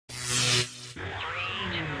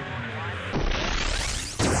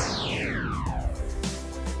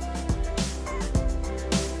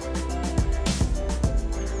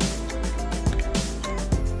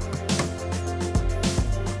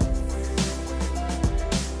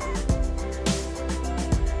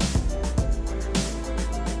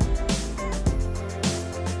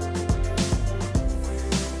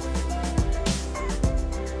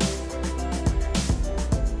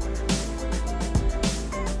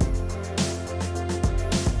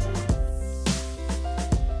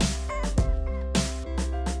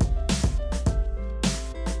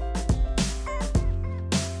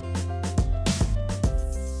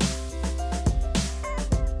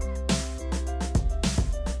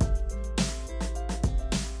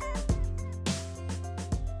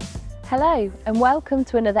Hello and welcome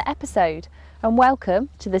to another episode, and welcome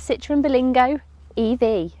to the Citroen Berlingo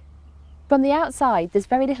EV. From the outside there's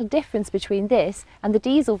very little difference between this and the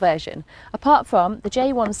diesel version, apart from the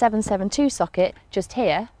J1772 socket just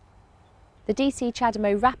here, the DC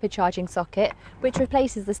CHAdeMO rapid charging socket which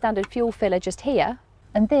replaces the standard fuel filler just here,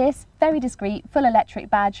 and this very discreet full electric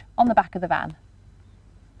badge on the back of the van.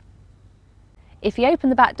 If you open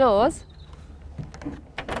the back doors,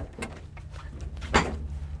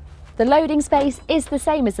 the loading space is the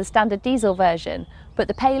same as the standard diesel version, but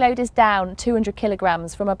the payload is down 200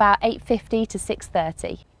 kilograms from about 850 to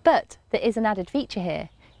 630. But there is an added feature here.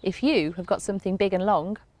 If you have got something big and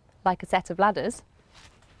long, like a set of ladders,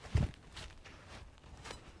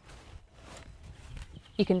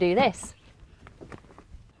 you can do this.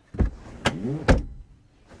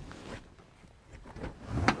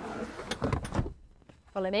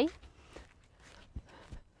 Follow me.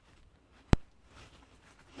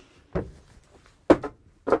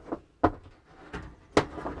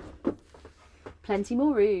 Plenty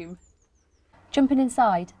more room. Jumping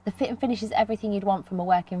inside, the fit and finish is everything you'd want from a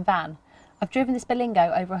working van. I've driven this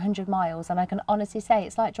Berlingo over 100 miles and I can honestly say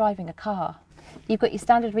it's like driving a car. You've got your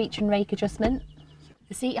standard reach and rake adjustment.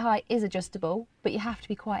 The seat height is adjustable, but you have to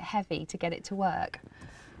be quite heavy to get it to work.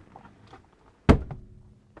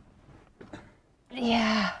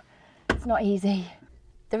 Yeah, it's not easy.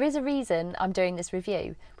 There is a reason I'm doing this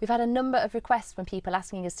review. We've had a number of requests from people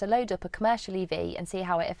asking us to load up a commercial EV and see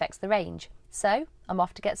how it affects the range. So I'm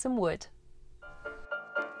off to get some wood.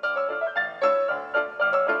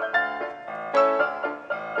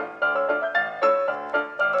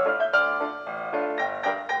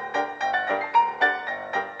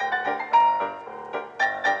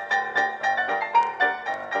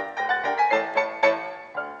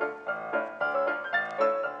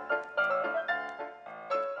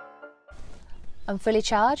 I'm fully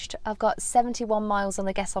charged. I've got 71 miles on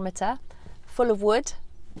the gasometer, full of wood.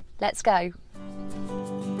 Let's go.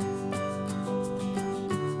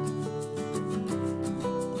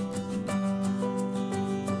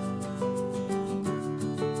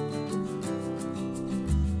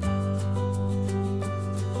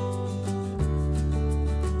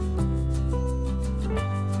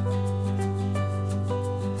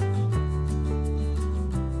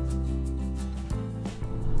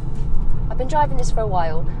 I've been driving this for a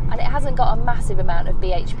while and it hasn't got a massive amount of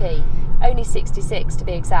bhp, only 66 to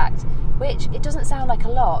be exact, which it doesn't sound like a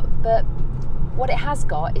lot, but what it has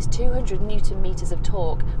got is 200 Newton meters of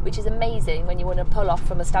torque, which is amazing when you want to pull off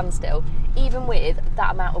from a standstill, even with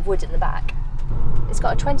that amount of wood in the back. It's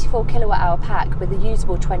got a 24 kilowatt hour pack with a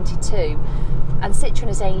usable 22, and Citroen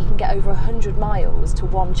is saying you can get over 100 miles to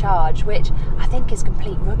one charge, which I think is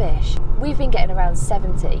complete rubbish. We've been getting around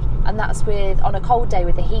 70, and that's with on a cold day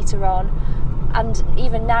with the heater on, and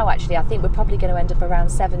even now actually I think we're probably going to end up around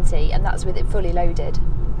 70, and that's with it fully loaded.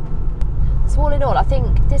 So all in all, I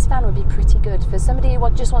think this van would be pretty good for somebody who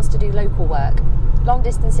just wants to do local work. Long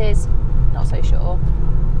distances, not so sure.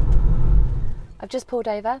 I've just pulled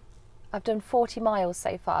over. I've done 40 miles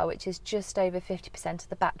so far, which is just over 50% of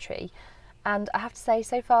the battery. And I have to say,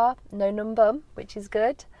 so far, no num bum, which is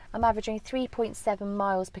good. I'm averaging 3.7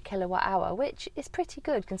 miles per kilowatt hour, which is pretty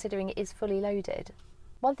good considering it is fully loaded.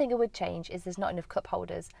 One thing I would change is there's not enough cup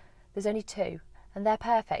holders. There's only 2, and they're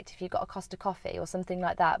perfect if you've got a Costa coffee or something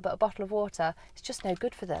like that, but a bottle of water is just no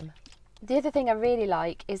good for them. The other thing I really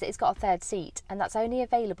like is that it's got a third seat, and that's only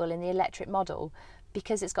available in the electric model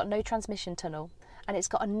because it's got no transmission tunnel. And it's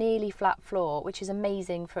got a nearly flat floor, which is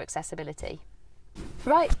amazing for accessibility.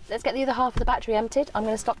 Right, let's get the other half of the battery emptied. I'm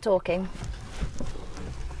going to stop talking.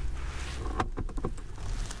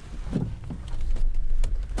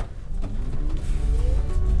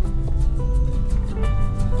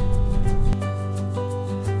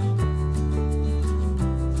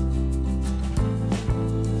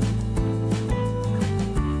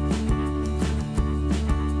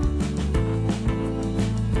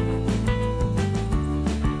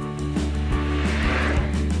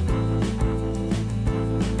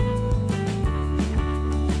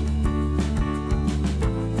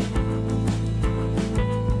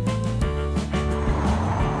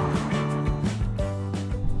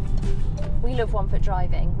 We love 1-foot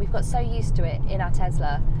driving. We've got so used to it in our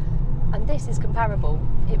Tesla, and this is comparable.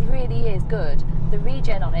 It really is good. The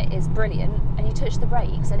regen on it is brilliant, and you touch the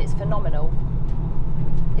brakes and it's phenomenal.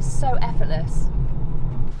 It's so effortless.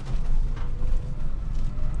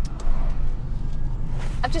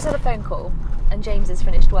 I've just had a phone call and James has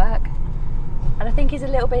finished work, and I think he's a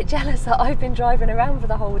little bit jealous that I've been driving around for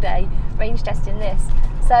the whole day range testing this.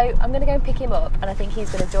 So I'm going to go and pick him up, and I think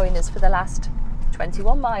he's going to join us for the last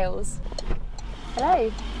 21 miles.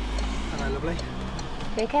 Hello. Hello, lovely.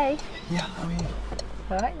 You okay? Yeah, I mean...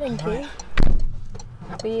 Alright, thank you.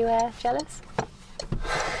 Were you jealous?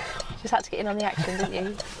 Just had to get in on the action, didn't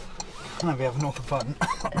you? No, we have an awful fun.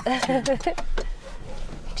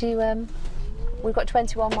 We've got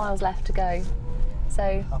 21 miles left to go,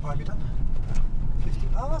 so... How far have you done? 50?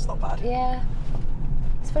 Oh, that's not bad. Yeah.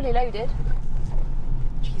 It's fully loaded.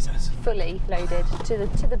 Jesus. Fully loaded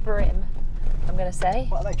to the brim, I'm going to say.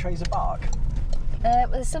 What are they, trays of bark?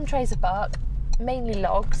 There's some trays of bark, mainly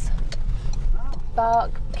logs. Oh.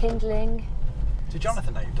 Bark, kindling. Did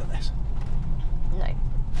Jonathan know you've done this? No.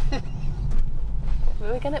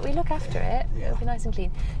 We look after it. Yeah. It'll be nice and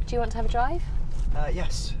clean. Do you want to have a drive?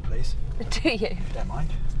 Yes, please. Do you? If you don't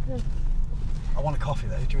mind. I want a coffee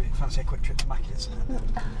though. Do you fancy a quick trip to Mackie's?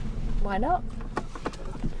 Why not?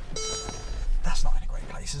 That's not in a great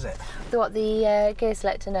place, is it? The gear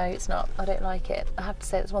selector, no, it's not. I don't like it. I have to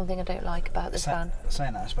say that's one thing I don't like about this van.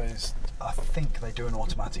 Saying that, I suppose, I think they do an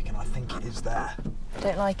automatic and I think it is there. I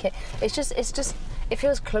don't like it. It's just, it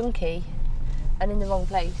feels clunky and in the wrong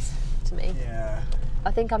place to me. Yeah.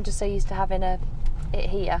 I think I'm just so used to having it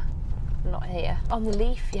here, not here. On the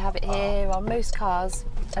Leaf, you have it here. On most cars,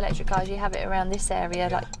 electric cars, you have it around this area,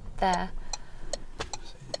 like there.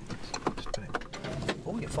 Just put it.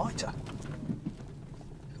 Oh, you're a fighter.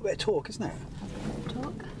 A bit of torque, isn't it?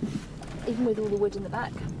 Torque. Even with all the wood in the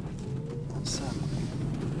back.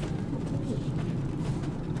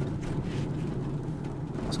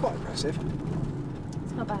 That's quite impressive.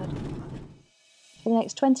 It's not bad. For the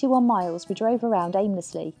next 21 miles, we drove around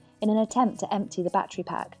aimlessly in an attempt to empty the battery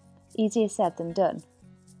pack. Easier said than done.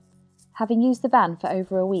 Having used the van for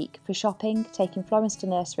over a week for shopping, taking Florence to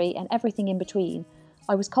nursery and everything in between,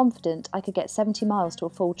 I was confident I could get 70 miles to a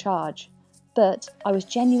full charge. But I was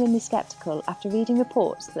genuinely sceptical after reading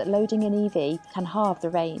reports that loading an EV can halve the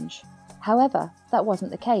range. However, that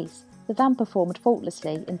wasn't the case. The van performed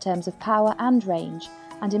faultlessly in terms of power and range,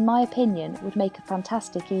 and in my opinion would make a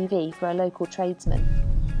fantastic EV for a local tradesman.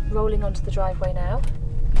 Rolling onto the driveway now.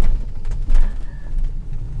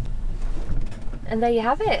 And there you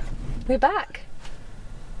have it. We're back.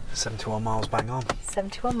 71 miles bang on.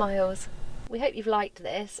 71 miles. We hope you've liked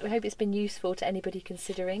this. We hope it's been useful to anybody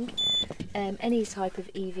considering any type of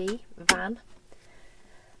EV van.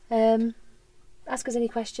 Ask us any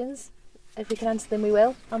questions. If we can answer them, we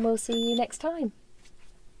will. And we'll see you next time.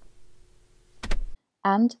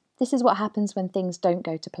 And this is what happens when things don't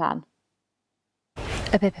go to plan.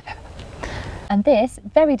 And this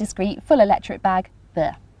very discreet full electric bag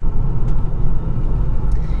there.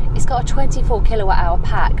 It's got a 24 kilowatt hour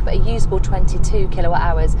pack, but a usable 22 kilowatt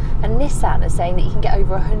hours. And Nissan is saying that you can get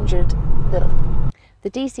over 100. The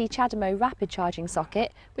DC CHAdeMO rapid charging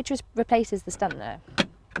socket, which replaces the stand there.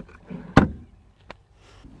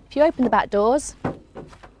 If you open the back doors,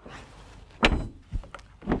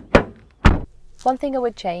 one thing I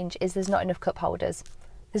would change is there's not enough cup holders.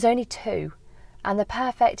 There's only 2, and they're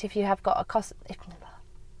perfect if you have got a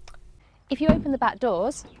If you open the back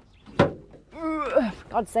doors, for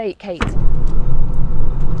God's sake, Kate.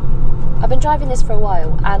 I've been driving this for a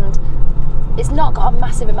while, and it's not got a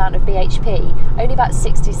massive amount of bhp, only about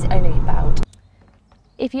 60, only about.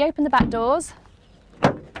 If you open the back doors,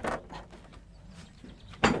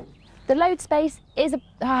 the load space is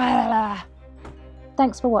a...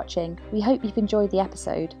 Thanks for watching. We hope you've enjoyed the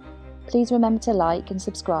episode. Please remember to like and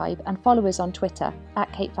subscribe and follow us on Twitter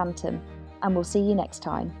 @KatePhantom, and we'll see you next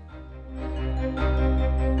time.